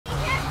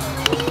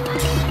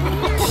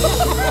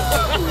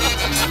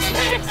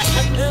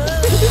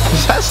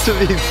This has to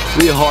be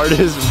the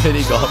hardest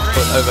mini golf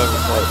I've ever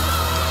played.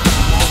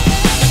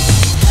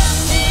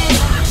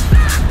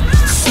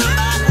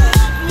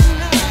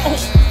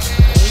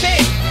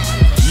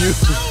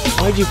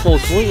 Why'd you full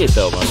swing it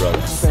though, my brother?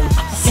 I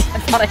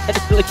thought I had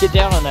to really get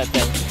down on that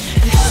thing.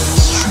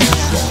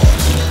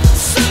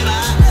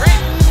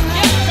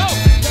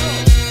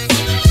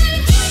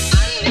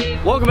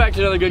 Welcome back to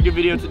another good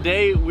video.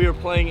 Today we are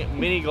playing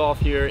mini golf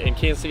here in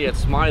Kansas City at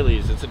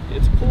Smiley's. It's a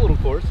cool little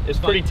course. It's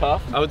pretty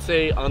tough. I would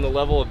say on the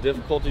level of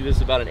difficulty, this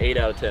is about an 8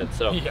 out of 10.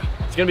 So yeah,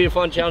 it's gonna be a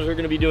fun challenge. We're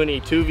gonna be doing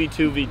a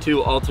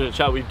 2v2v2 alternate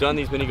shot. We've done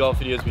these mini golf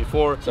videos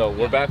before, so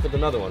we're back with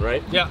another one,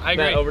 right? Yeah, I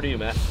agree. Matt, over to you,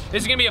 Matt.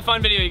 This is gonna be a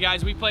fun video, you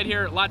guys. We played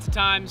here lots of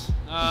times.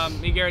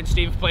 Me, Garrett, and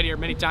Steve have played here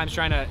many times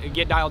trying to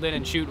get dialed in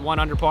and shoot 1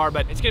 under par,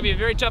 but it's gonna be a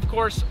very tough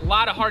course. A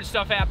lot of hard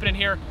stuff happening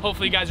here.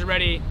 Hopefully you guys are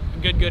ready.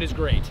 Good is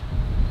great.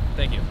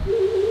 Thank you.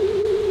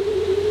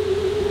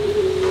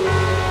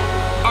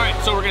 All right,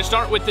 so we're gonna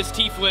start with this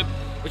T flip,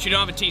 which you don't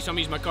have a T, so I'm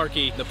gonna use my car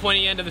key. The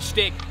pointy end of the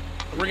stick.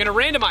 We're gonna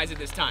randomize it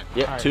this time.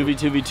 Yeah,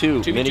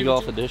 2v2v2, mini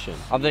golf edition.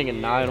 I'm thinking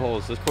 9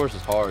 holes. This course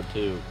is hard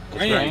too.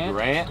 It's gonna be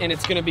Grant. And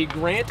it's gonna be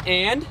Grant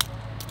and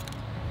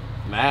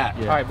Matt.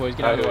 Yeah. All right, boys,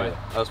 get out of the way.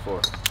 Us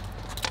 4.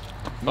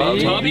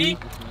 Bubby.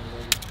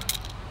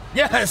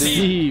 Yes!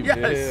 Steve.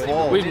 Yes!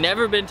 Yeah. We've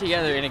never been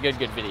together in a good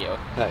video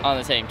on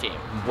the same team.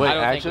 Wait, I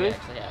don't actually?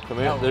 think we actually have. Come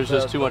here. There's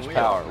just too much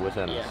power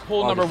within us.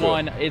 Hole number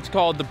 1, it's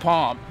called the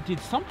palm. Did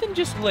something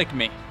just lick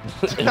me?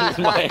 It was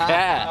my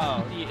hat.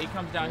 Oh, it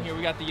comes down here.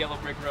 We got the yellow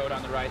brick road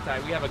on the right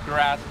side. We have a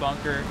grass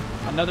bunker,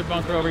 another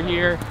bunker over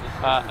here,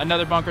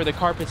 another bunker. The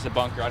carpet's a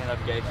bunker. I don't know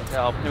if you guys can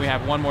tell. Then we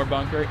have one more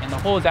bunker, and the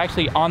hole is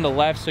actually on the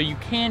left, so you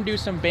can do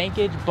some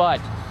bankage,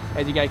 but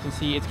as you guys can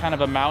see, it's kind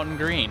of a mountain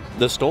green.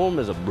 The storm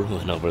is a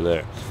brewing over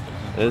there,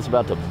 and it's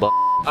about to buck.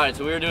 All right,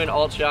 so we were doing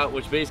alt shot,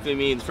 which basically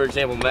means, for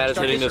example, Matt is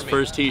hitting this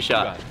first tee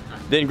shot.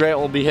 Then Grant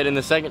will be hitting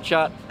the second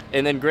shot,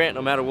 and then Grant,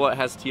 no matter what,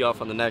 has to tee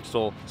off on the next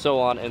hole, so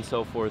on and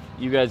so forth.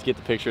 You guys get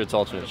the picture. It's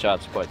alternate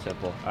shots, quite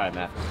simple. All right,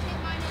 Matt.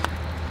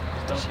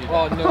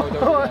 Oh,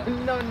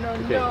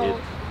 no,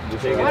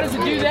 Okay, Why does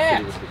it do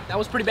that? That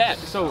was pretty bad.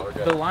 So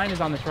the line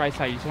is on this right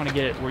side. You just want to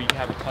get it where you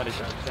have a putted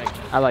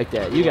section. I like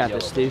that. You got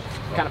this, Steve.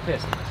 I'm kind of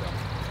pissed.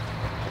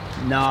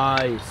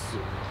 Nice.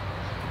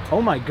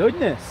 Oh my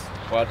goodness.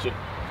 Watch it.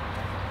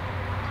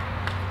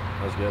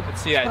 That was good.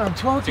 Let's see that. I'm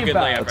talking It's a good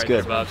about. layup That's right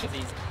good. there, Bubs.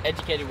 He's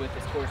educated with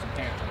this course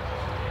apparently.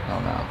 Oh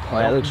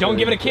no. Don't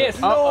give it a kiss.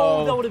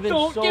 No, that would have been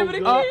Don't so give it a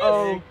good. kiss.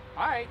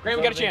 All right, Grant,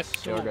 we got a chance.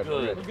 So good.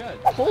 We're good.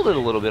 Hold it a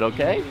little bit,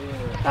 okay?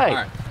 Hey. All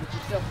right.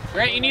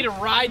 Grant, you need to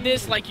ride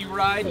this like you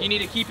ride. You need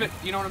to keep it,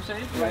 you know what I'm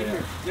saying? Right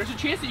here. There's a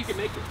chance that you can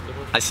make it.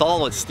 I saw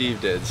what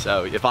Steve did,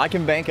 so if I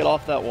can bank it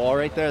off that wall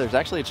right there, there's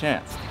actually a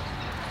chance.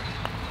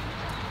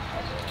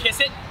 Kiss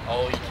it.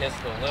 Oh, he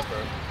kissed the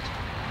lipper.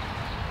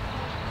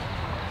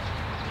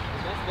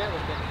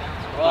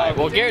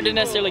 Well, Garrett didn't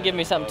necessarily give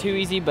me something too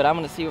easy, but I'm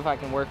going to see if I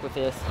can work with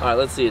this. All right,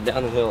 let's see it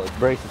down the hill. It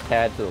breaks a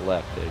tad to the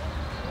left, dude.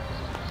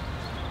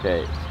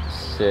 Okay,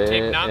 sit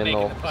Tape not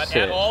making the putt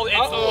at all.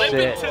 It's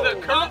limping to the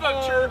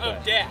curvature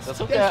of death.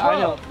 That's okay, I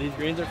know. These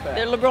greens are fast.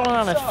 They're LeBron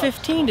on a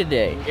 15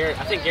 today. Garrett,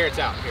 I think Garrett's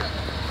out here.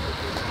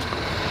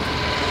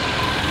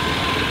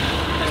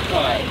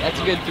 All right, that's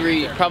a good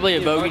 3. Probably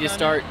a bogey to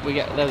start.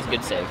 That was a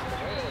good save.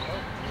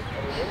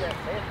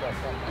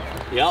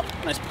 Yep.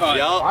 Nice putt.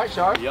 Yup. All right,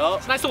 Sharp. Yup.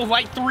 It's a nice little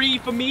light 3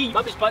 for me.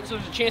 Bubby's putt, so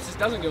there's a chance this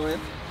doesn't go in.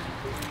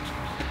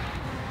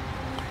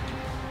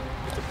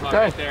 Okay.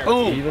 Right there.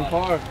 Boom. Even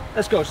par.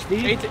 Let's go,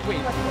 Steve. Wait.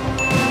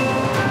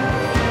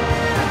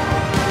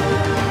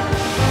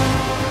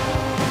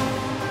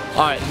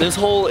 All right, this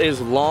hole is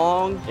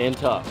long and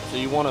tough. So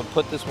you want to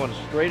put this one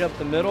straight up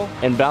the middle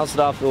and bounce it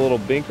off the little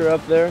binker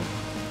up there.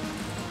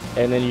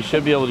 And then you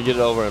should be able to get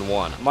it over in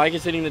 1. Mike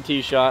is hitting the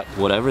tee shot.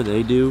 Whatever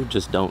they do,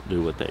 just don't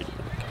do what they do.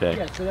 Okay?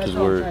 Yeah, so that's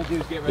what I'm trying to do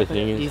is get right the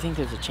thing there. Do you is, think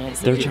there's a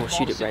chance that people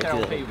shoot it right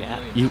through the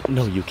gap?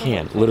 no, you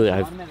can. Literally,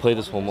 I've played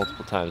this hole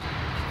multiple times.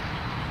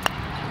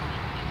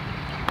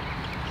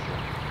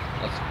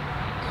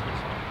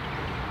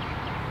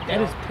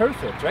 That is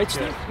perfect, right,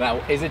 Steve?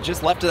 Now, is it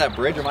just left of that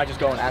bridge, or am I just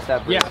going at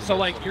that bridge? Yeah, so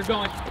like you're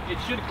going, it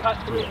should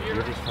cut through here.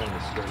 You're just trying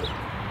to skirt it.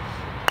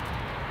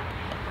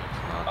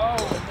 Oh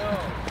no.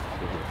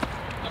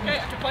 Okay, I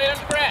can play it on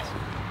the grass.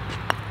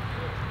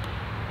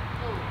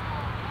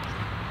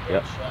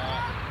 Yep.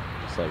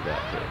 Just like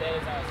that.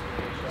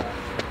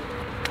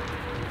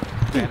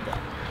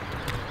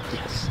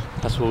 Yes,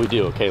 that's what we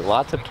do. Okay,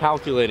 lots of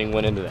calculating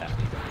went into that.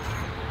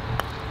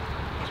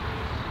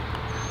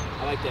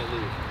 I like that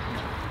lead.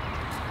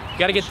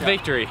 Got to get the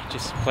victory.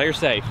 Just play her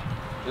safe.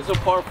 This is a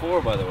par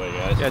 4, by the way,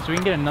 guys. Yeah, so we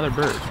can get another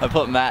bird. I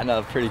put Matt in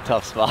a pretty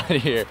tough spot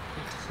here.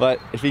 But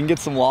if he can get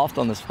some loft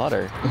on this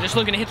putter. I'm just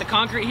looking to hit the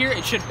concrete here.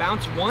 It should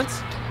bounce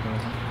once,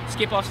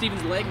 skip off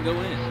Steven's leg, and go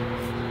in.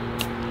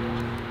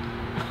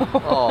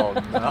 Oh,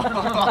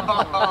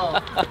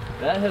 no.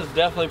 That has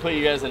definitely put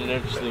you guys in an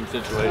interesting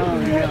situation. Oh,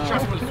 yeah.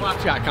 Trust me with flop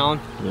shot, Colin.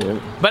 Yeah.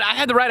 But I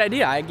had the right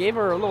idea. I gave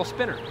her a little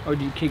spinner. Oh,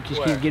 can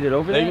you get it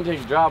over They there? can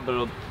take a drop,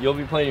 but you'll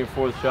be playing your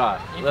 4th shot.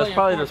 That's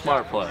probably the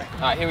smart play. All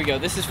right, here we go.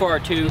 This is for our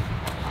 2.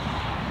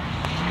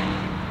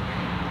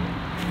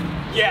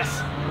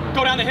 Yes.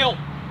 Go down the hill.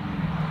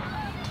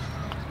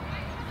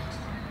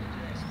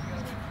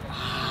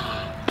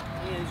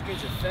 Yeah, these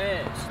guys are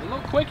fast. A little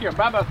quick here.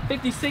 About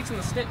 56 in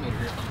the stint meter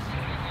here.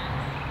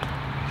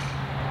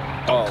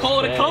 Oh, Call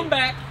it a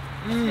comeback.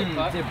 Good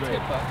putt. did break. Good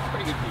putt.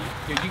 Pretty good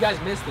tee. Dude, you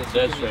guys missed this.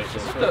 That's right.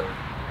 What the?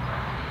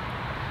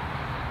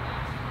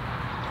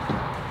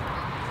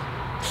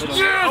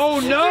 Yes! Oh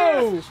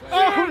no! Yes!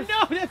 Oh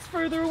no, that's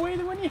further away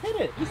than when you hit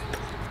it.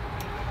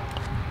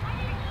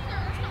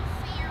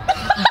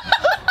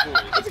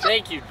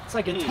 Thank you. It's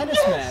like a tennis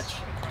match.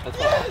 That's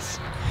Yes!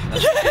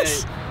 That's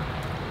Yes!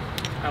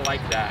 I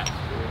like that.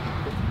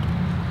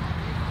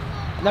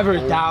 Never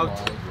a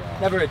doubt.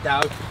 Never a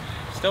doubt.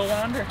 Still 1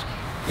 under.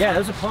 Yeah, that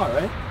was a par,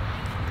 right?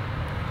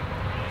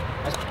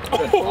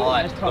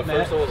 Nice The putt, Matt.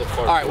 first one was a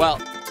par. All right, well.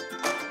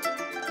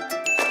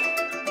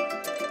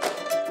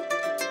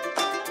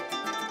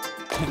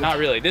 Not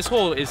really. This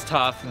hole is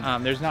tough.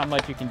 There's not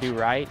much you can do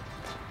right.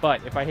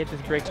 But if I hit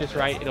this brick just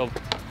right, it'll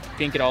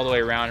dink it all the way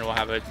around and we'll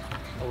have a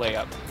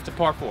layup. It's a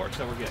par 4,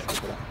 so we're good.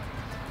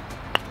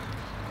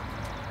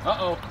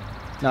 Uh-oh.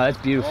 No, that's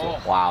beautiful.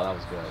 Wow, that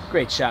was good.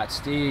 Great shot,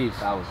 Steve.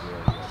 That was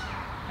really good.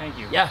 Thank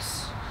you.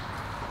 Yes.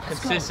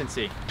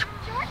 Consistency.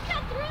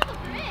 Shortcut through the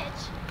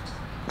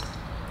bridge.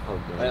 Oh,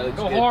 good.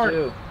 Go hard.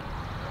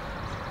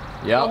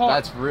 Yep, hard.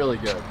 that's really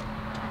good.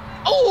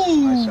 Oh!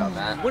 Nice shot,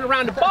 Matt. Went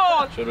around the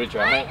ball. Should we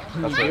try it?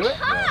 That's do it?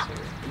 Yeah,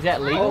 Is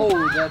that legal?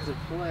 oh, that's a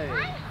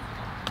play.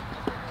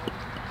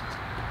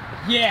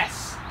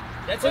 Yes.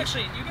 That's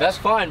actually. You That's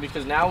fine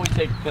because now we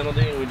take a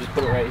penalty and we just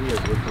put it right here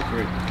for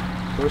free.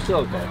 So we're still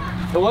okay.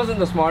 It wasn't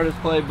the smartest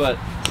play, but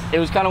it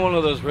was kind of one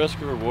of those risk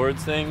and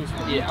rewards things.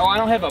 Yeah. Oh, I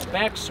don't have a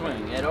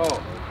backswing at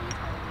all.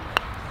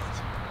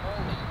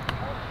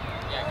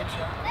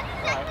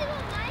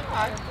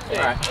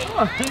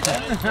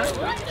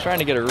 Trying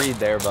to get a read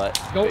there, but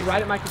Go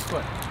right at Micah's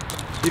foot.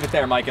 leave it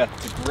there, Micah.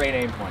 It's a great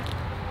aim point.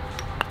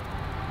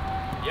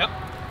 Yep.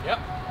 Yep.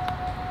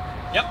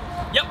 Yep.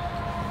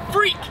 Yep.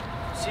 Freak.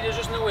 See, there's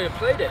just no way to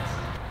play this.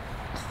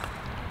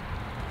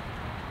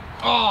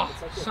 Oh,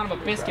 son of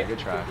a biscuit. Good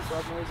try.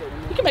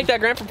 You can make that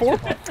Grant for 4.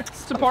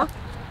 It's a par.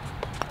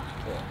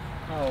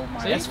 Oh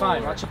my. See? That's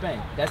fine. Watch it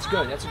bang. That's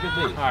good. That's a good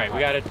lead. All right, we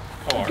got it.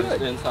 Par.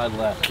 Just inside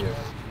left here.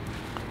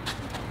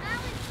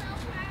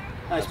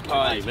 Nice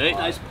putt, mate.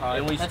 Nice putt.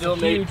 And we That's still a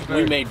made huge we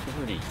bird. made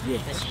birdie. Yeah,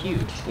 that's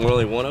huge. We're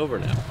only 1 over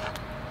now.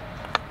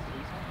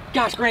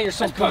 Gosh, Grant, you're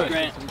so Nice putt, good.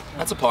 Grant.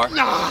 That's a par.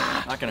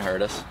 Not gonna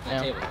hurt us.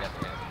 Yeah.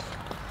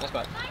 All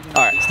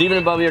right, Steven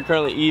and Bubby are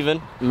currently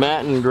even.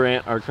 Matt and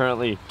Grant are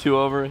currently 2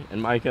 over,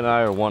 and Mike and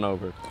I are 1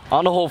 over.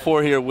 On to hole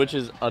 4 here, which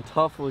is a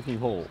tough-looking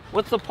hole.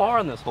 What's the par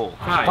on this hole?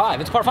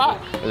 5. It's par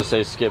 5. I just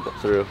say skip it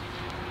through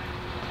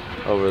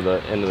over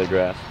the end of the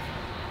grass.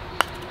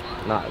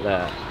 Not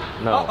that.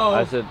 No,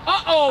 I said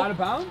Uh-oh. Out of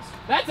bounds?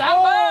 That's out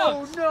of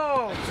bounds.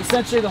 no!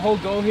 Essentially, the whole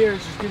goal here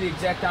is just do the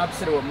exact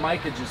opposite of what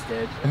Micah just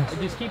did.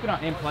 Just keep it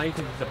on in play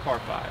because it's a par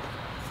 5.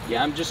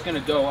 Yeah, I'm just gonna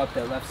go up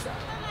that left side.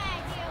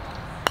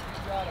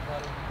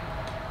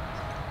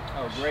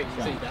 Oh, great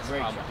shot.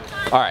 Great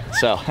shot. All right,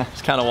 so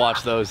just kind of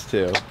watch those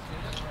two.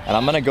 And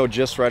I'm gonna go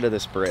just right of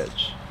this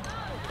bridge.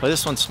 But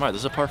this one's smart.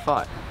 This is a par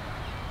 5.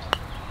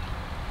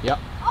 Yep.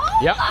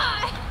 Yep.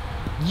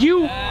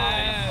 You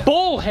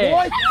bullhead.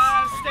 What?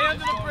 Stay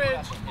under the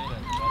bridge.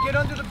 Get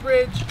under the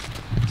bridge.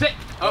 Sit.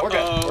 We're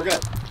good. We're good.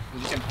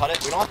 We can putt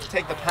it. We don't have to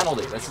take the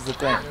penalty. This is the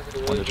thing.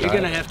 You're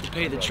gonna have to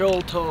pay the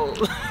troll toll.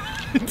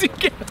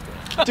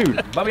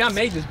 Dude, Bobby, I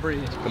made this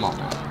bridge. come on.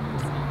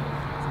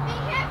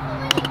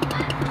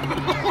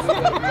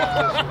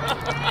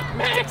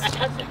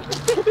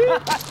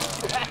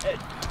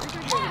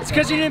 It's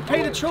because you didn't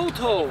pay the troll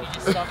toll.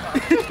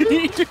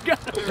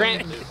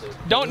 Grant,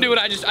 don't do it.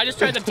 I just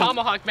tried the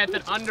tomahawk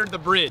method under the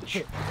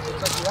bridge.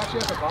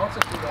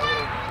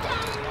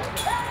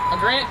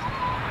 Grant.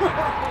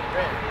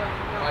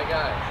 my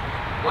guy.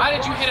 Why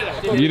did you hit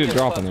it? You didn't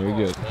drop in there, you're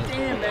good.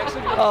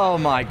 Oh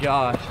my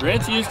gosh.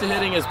 Grant's used to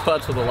hitting his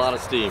putts with a lot of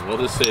steam. We'll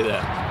just say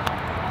that.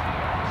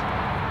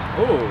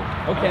 Oh,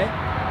 okay.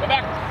 Go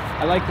back.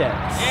 I like that.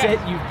 Yeah. Sit,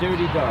 you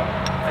dirty dog.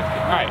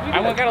 All right,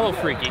 I got a little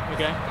freaky,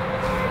 okay?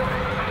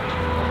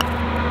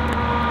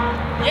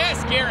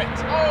 Yes, Garrett.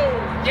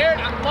 Oh, Garrett,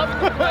 I'm loving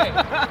the play.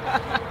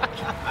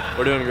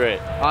 We're doing great.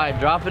 All right,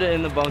 drop it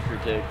in the bunker,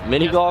 Tig.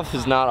 Mini golf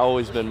has not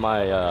always been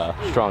my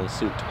strong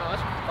suit. Oh,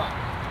 that's fine.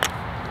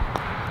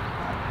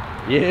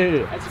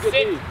 Yeah. That's a good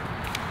Sit. lead.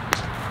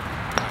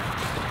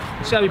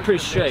 It's gotta be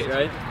pretty straight,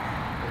 right?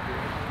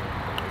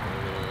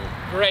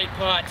 Great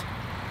putt.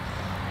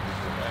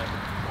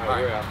 All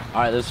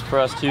right, this is for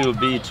us to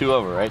be 2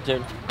 over, right,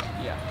 Tig?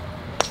 Yeah.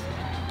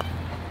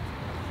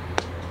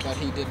 But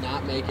he did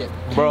not make it.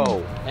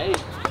 Bro. Hey.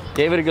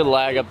 Gave it a good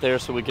lag up there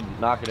so we could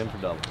knock it in for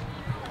double.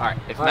 All right,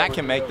 if Matt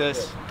can make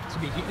this,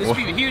 This would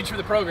be huge for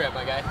the program,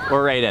 my guy.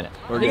 We're right in it.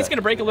 I think it's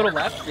gonna break a little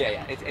left.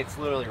 Yeah. It's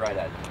literally right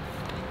at it.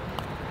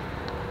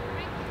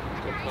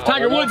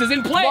 Tiger Woods is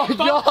in play. Oh my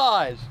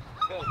gosh!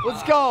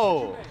 Let's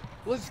go!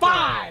 Let's go!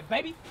 5,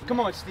 baby. Come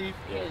on, Steve.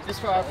 Just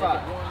for our 5.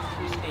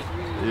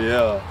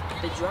 Yeah.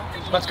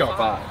 Let's go.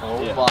 5.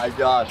 Oh my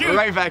gosh. We're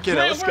right back in it.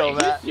 Let's go,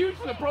 Matt. Huge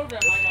for the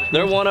program, my guy.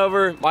 They're 1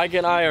 over. Mike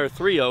and I are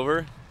 3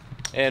 over.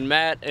 And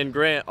Matt and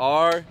Grant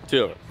are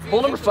 2 over.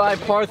 Hole number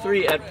 5, par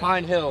 3 at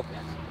Pine Hill.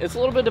 It's a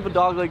little bit of a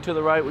dog leg to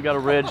the right. We got a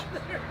ridge.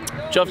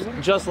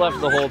 Just left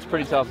the hole. It's a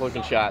pretty tough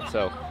looking shot.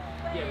 So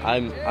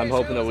I'm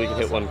hoping that we can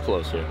hit one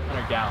close here.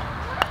 100 gallon.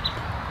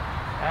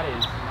 That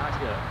is not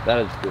good. That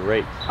is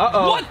great.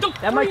 Uh-oh. What the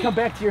That might come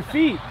back to your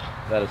feet.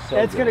 That is so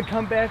That's good. gonna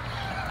come back.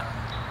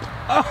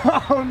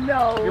 Oh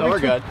no. No, we're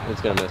good.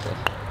 It's gonna miss us.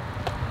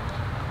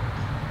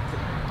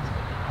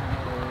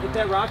 Hit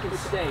that rock and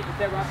stay. Hit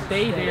that rock and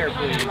Stay there,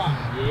 please.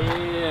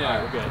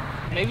 Yeah. We're good.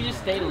 Maybe just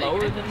stay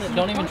lower than the.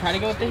 Don't even try to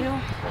go up the hill.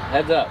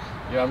 Heads up.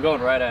 Yeah, I'm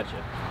going right at you.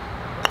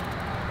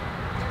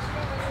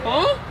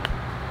 Huh?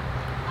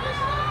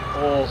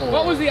 Oh.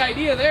 What was the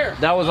idea there?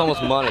 That was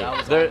almost money. No,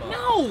 it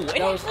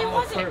actually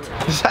wasn't.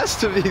 This has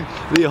to be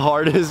the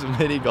hardest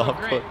mini golf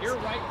course You're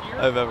right.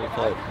 I've ever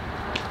played.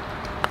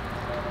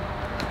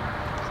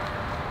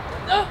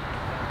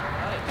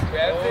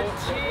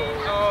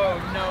 Oh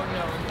no.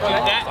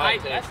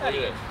 That's not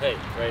even. Hey,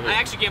 right here. I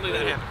actually can't believe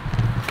that happened.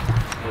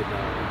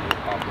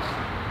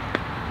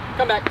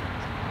 Come back.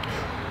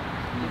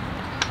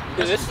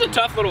 Dude, this is a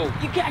tough little.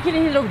 I can't hit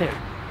it over there.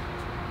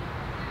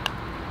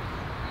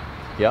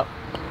 Yep.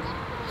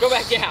 Go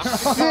back down.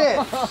 Shit!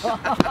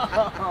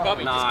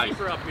 Bubby, just keep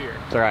her up here.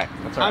 It's alright.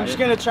 That's alright. I'm just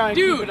gonna try and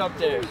Dude. keep it up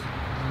there.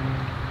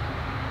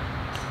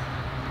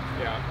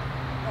 Yeah.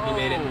 He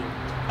made it.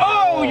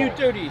 Oh, you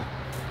dirty.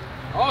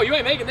 Oh, you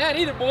ain't making that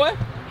either, boy.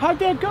 How'd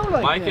that go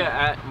like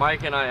that?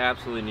 Mike and I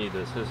absolutely need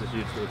this. This is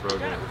huge for the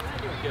program.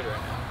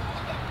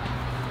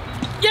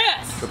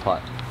 Yes! Good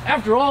putt.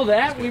 After all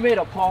that, we made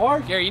a par.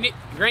 Gary,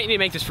 Grant, you need to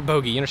make this for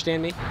bogey. You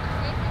understand me?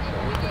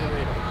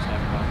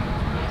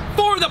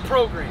 For the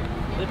program.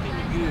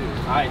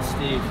 All right,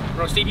 Steve.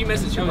 Bro, Steve, you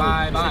misses. You're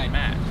bye-bye.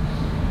 Matt.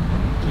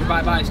 You're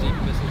bye-bye, Steve.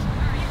 You misses.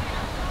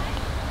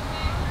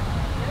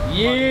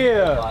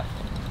 Yeah.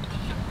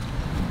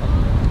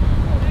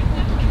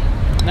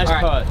 Nice All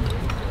right. putt.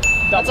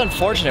 That's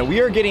unfortunate. We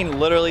are getting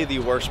literally the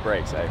worst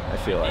breaks, I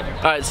feel like.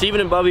 All right, Steven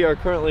and Bubby are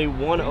currently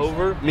 1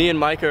 over. Me and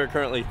Micah are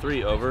currently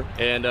 3 over.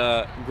 And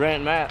Grant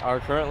and Matt are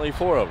currently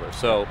 4 over.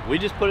 So we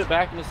just put it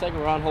back in the second.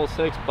 We're on hole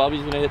 6.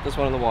 Bubby's gonna hit this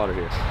one in the water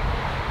here.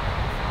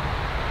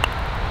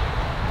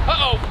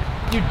 Uh-oh.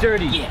 You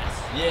dirty.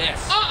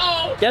 Yes.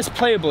 Uh-oh. That's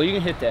playable. You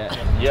can hit that.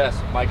 Yes,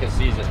 Micah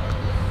sees it.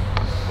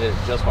 It's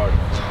just hard.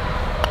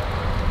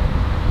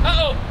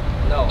 Uh-oh.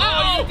 No.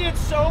 Uh-oh. You did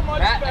so much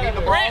Matt, I need better.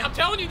 the Grant, I'm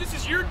telling you, this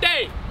is your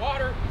day.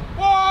 Water.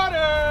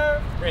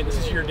 Grant, this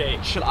is your day.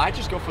 Should I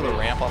just go for the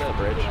ramp off the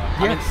bridge?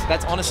 I mean,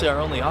 that's honestly our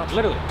only option.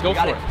 Literally, go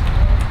for it.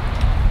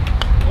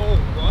 Oh,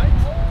 what?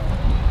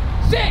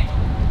 Sick.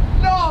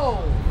 No.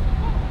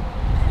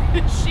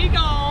 She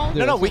gone.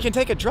 No, we can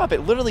take a drop. It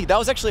literally, that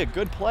was actually a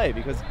good play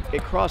because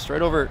it crossed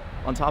right over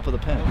on top of the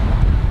pin. That's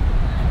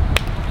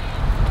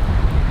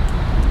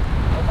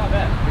not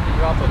bad. We can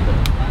drop up there.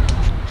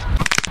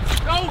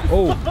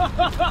 Oh.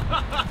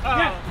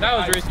 That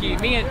was risky.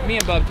 Me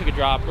and Bub took a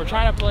drop. We're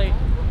trying to play.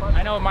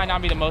 I know it might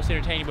not be the most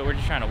entertaining, but we're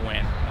just trying to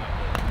win.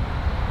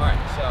 All right,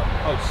 so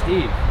Oh,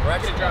 Steve. we're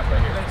actually drop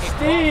right here.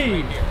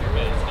 Steve.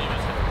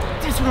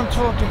 This is what I'm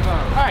talking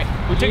about. All right,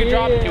 we took a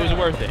drop. It was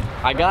worth it.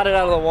 I got it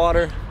out of the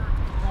water.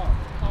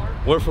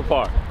 We're for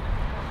par.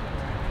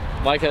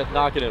 Micah,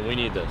 knock it in. We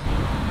need this.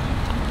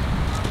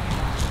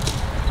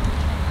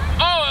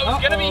 Oh, it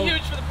was gonna be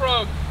huge for the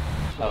prog.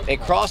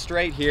 It crossed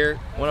right here,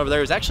 went over there.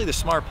 It was actually the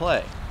smart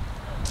play.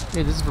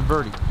 Hey, this is for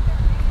birdie.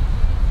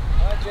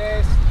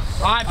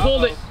 I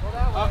pulled it.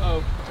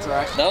 Uh-oh. That's all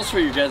right. That was for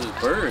you guys'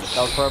 bird.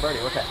 That was for our birdie.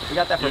 Okay, we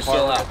got that for You're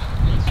still par. out.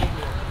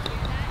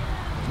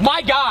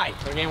 My guy.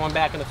 They're getting one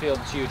back in the field.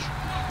 It's huge.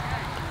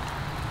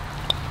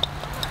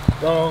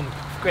 Boom.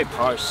 Great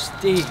par,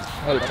 Steve.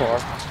 Another par.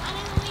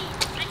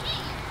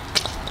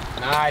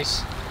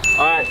 Nice.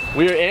 All right,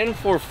 we are in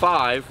for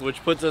 5,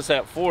 which puts us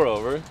at 4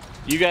 over.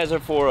 You guys are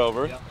 4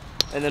 over. Yep.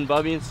 And then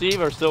Bubby and Steve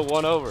are still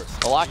 1 over.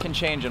 A lot can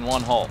change in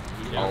one hole.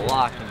 A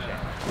lot can change.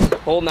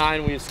 Hole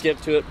 9, we've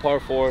skipped to it, par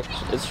 4.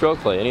 It's stroke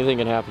play. Anything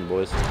can happen,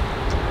 boys.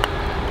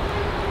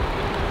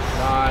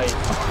 Nice.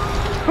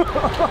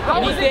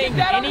 Anything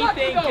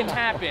can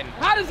happen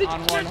How does it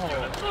on one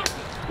hole.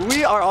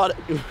 We are on.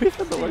 We've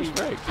had the worst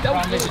breaks. All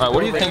right,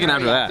 what are you thinking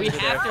after that? We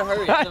have to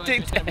hurry. I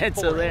think that's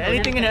so there.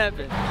 Anything can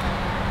happen.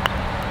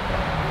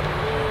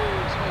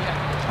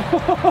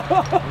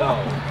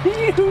 No.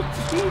 You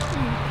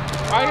cheeky.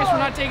 I guess we're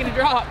not taking a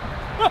drop.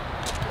 What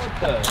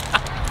the?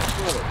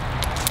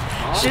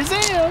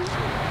 Shazam.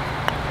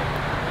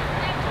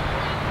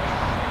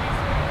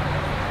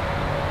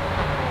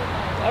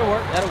 That'll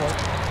work.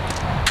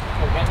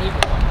 Oh, got an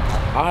eagle.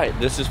 All right,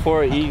 this is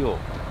for an eagle.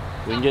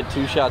 We can get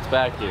 2 shots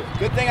back here.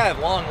 Good thing I have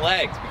long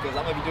legs because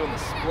I'm gonna be doing the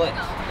split. All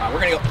right, we're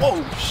gonna go. Oh,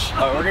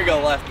 all right, we're gonna go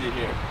lefty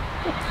here.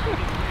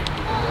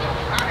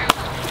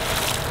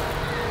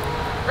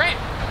 Great.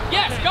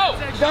 Yes, go.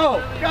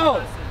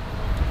 Go.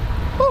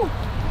 Woo.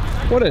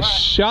 What a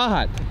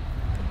shot.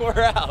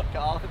 We're out,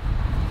 Colin.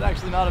 It's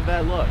actually not a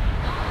bad look.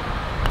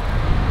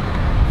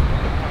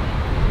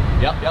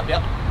 Yep. That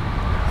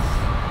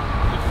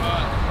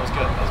was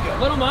good.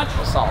 Little much.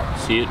 Solid.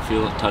 See it,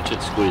 feel it, touch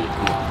it, squeeze it.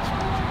 Come on.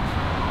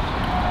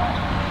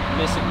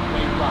 Missing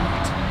way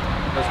right.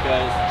 Those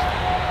guys.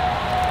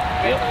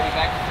 Yep.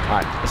 All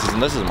right,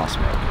 this is my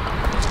smoke.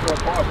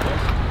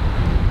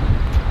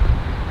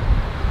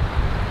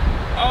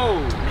 Oh,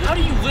 how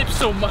do you lip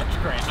so much,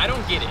 Grant? I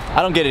don't get it.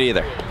 I don't get it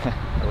either.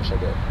 I wish I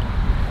did.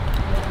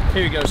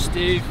 Here you go,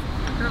 Steve.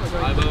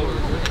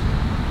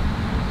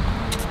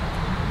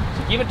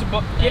 Give it to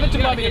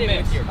Bubby to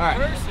mix. All right.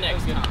 First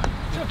next time.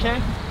 It's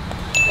okay.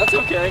 That's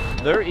okay.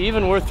 They're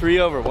even. We're 3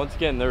 over. Once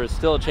again, there is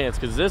still a chance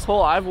because this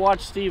hole, I've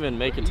watched Steven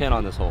make a 10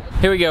 on this hole.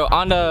 Here we go,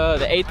 on to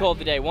the 8th hole of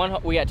the day.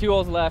 We got 2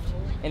 holes left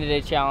in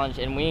today's challenge,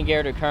 and we and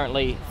Garrett are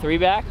currently 3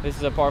 back. This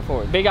is a par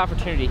 4. Big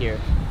opportunity here.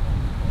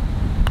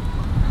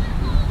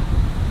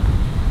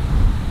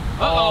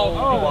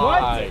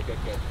 Why? Good.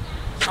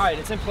 All right,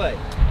 it's in play.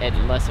 At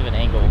less of an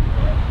angle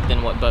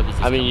than what Bubby's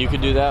is. I mean, you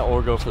could do that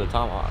or go for the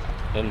tomahawk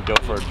and go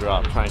for a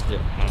drop, trying to hit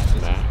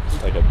half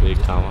max, like a big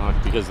tomahawk,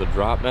 because the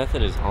drop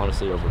method is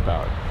honestly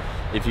overpowered.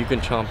 If you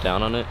can chomp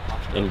down on it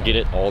and get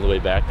it all the way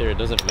back there, it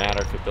doesn't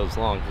matter if it goes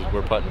long because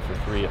we're putting for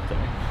 3 up there.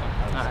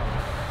 All right.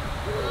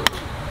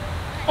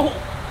 Oh,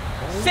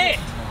 sit.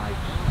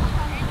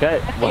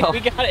 Okay, well, We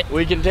got it.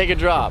 we can take a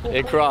drop.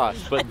 It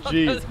crossed, but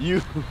geez,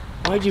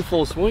 why'd you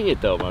full swing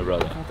it though, my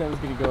brother? I thought that was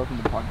gonna go up in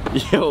the park.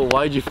 Yo,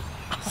 why'd you?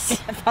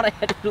 I thought I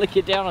had to really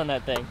get down on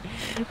that thing.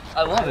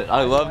 I love it.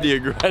 I love the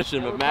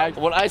aggression, but Max,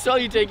 when I saw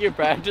you take your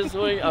practice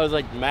swing, I was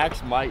like,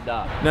 Max might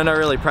die. No, not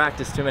really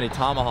practice too many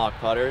tomahawk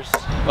putters.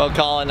 Well,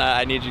 Colin,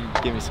 I need you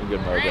to give me some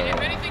good mojo. Grant,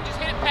 if anything, just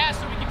hit it past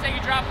so we can take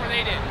a drop where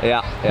they did.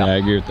 Yeah. Yeah, I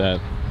agree with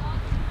that.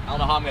 I don't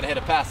know how I'm gonna hit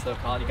it past though,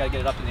 Colin. You gotta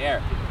get it up in the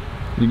air.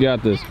 You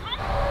got this.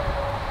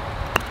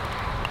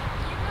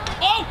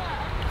 Oh!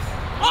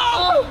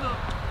 Oh!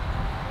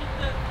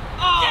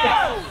 Oh!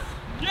 Yes!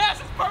 Yes,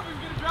 it's perfect.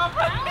 We're gonna drop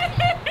right.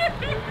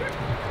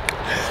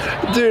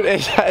 Dude,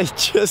 it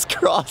just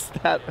crossed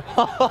that.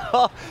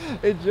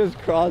 It just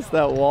crossed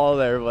that wall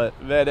there, but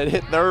man, it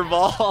hit their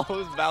ball. It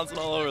was bouncing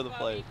all over the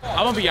place.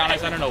 I'm gonna be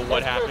honest, I don't know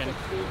what happened,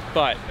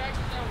 but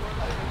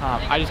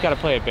I just gotta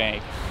play it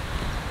bank.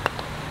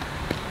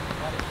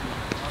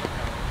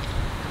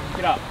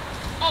 Get up.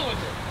 All with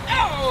it.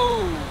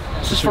 Oh!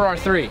 This is for our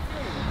 3.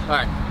 All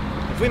right,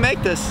 if we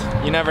make this,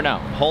 you never know.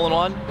 Hole in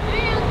one.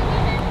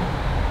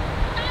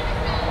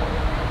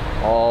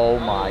 Oh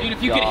my Dude,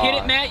 if you God. could hit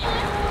it, Matt.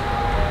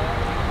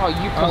 Oh,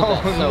 you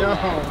pulled that so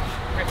bad.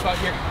 Right spot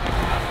here.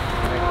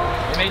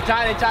 They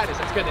tied us.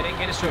 That's good. They didn't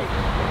get us through.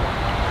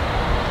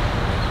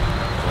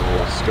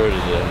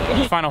 Skirted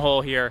it. Final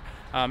hole here.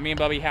 Me and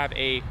Bubby have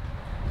a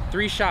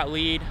 3-shot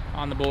lead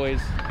on the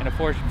boys and a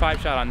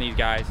 5-shot on these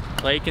guys.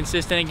 Play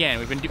consistent again.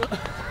 We've been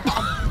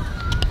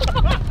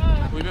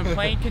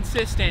playing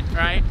consistent,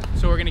 right?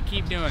 So we're gonna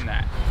keep doing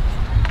that.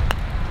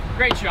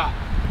 Great shot.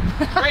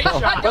 Great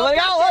shot.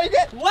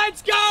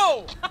 Let's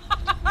go!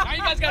 Now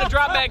you guys gotta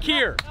drop back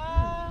here.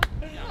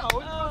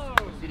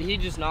 Did he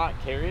just not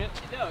carry it?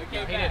 No, it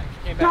came back.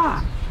 Came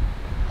back.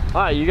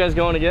 All right, you guys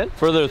going again?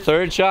 For their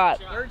 3rd shot.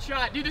 3rd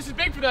shot. Dude, this is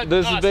big for the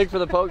This is big for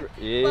the poker.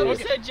 Yeah. Bubby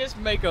said just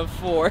make a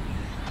 4.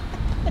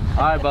 All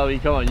right, Bubby,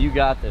 come on. You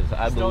got this.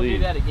 I Don't do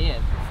believe. that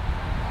again.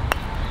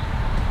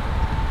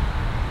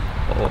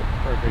 Oh.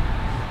 Perfect.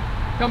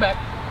 Come back.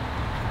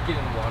 Get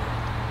in the water.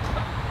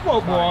 Whoa,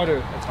 water.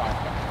 That's fine.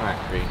 All right,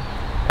 3.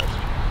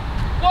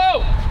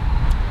 Whoa!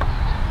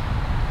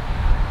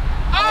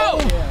 Oh!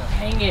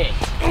 Dang it.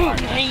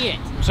 Dang it.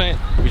 I'm saying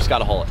we just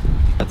gotta hole it.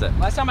 That's it.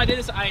 Last time I did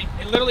this,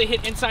 it literally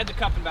hit inside the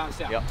cup and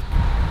bounced out. Yep.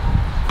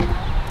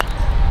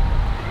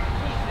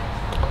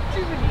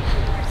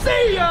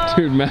 See ya!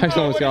 Dude, Max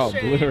almost what a got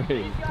shame.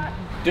 obliterated.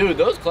 Dude,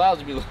 those clouds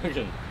would be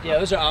looking. Yeah,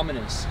 those are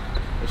ominous.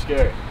 They're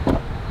scary.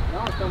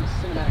 Now it's done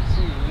cinematic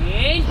scene.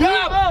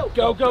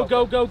 Go, go,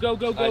 go, go, go, go,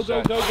 go, go,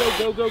 go,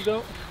 go, go,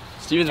 go.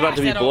 Steven's about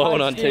to be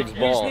blowing on Tig's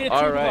ball.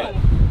 All right.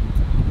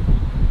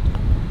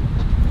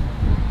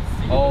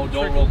 Oh,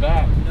 don't roll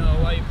back. No,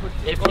 why you put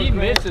If he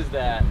misses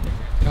that,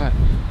 God.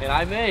 and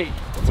I make,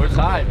 we're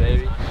tied,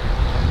 baby.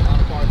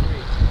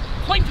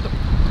 Plink to the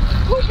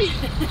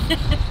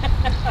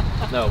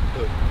No.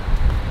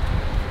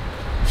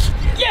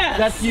 Yes!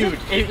 That's huge.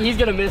 He's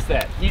gonna miss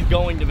that. He's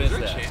going to miss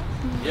that.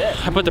 Yeah.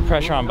 I put the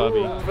pressure on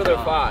Bubby. For their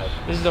 5.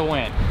 This is the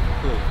win.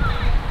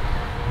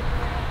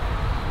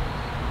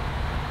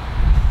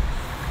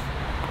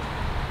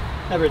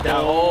 Never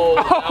doubt. Oh.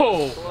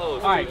 Oh!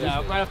 Close. All right,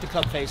 right off the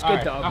club face. Good All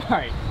right, dog. all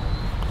right.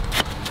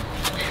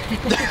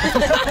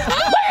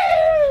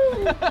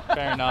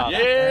 Fair enough.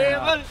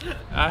 Yeah,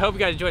 I hope you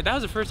guys enjoyed. That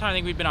was the first time I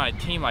think we've been on a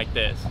team like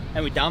this.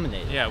 And we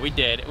dominated. Yeah, we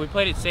did. We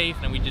played it safe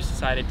and we just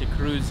decided to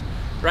cruise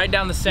right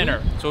down the center.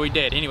 That's what we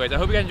did. Anyways, I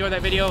hope you guys enjoyed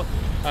that video.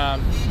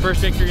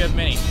 First victory of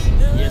many.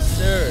 Yes,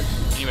 sir.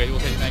 Anyways, we'll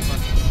catch you next one.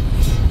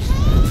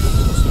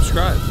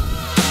 Subscribe.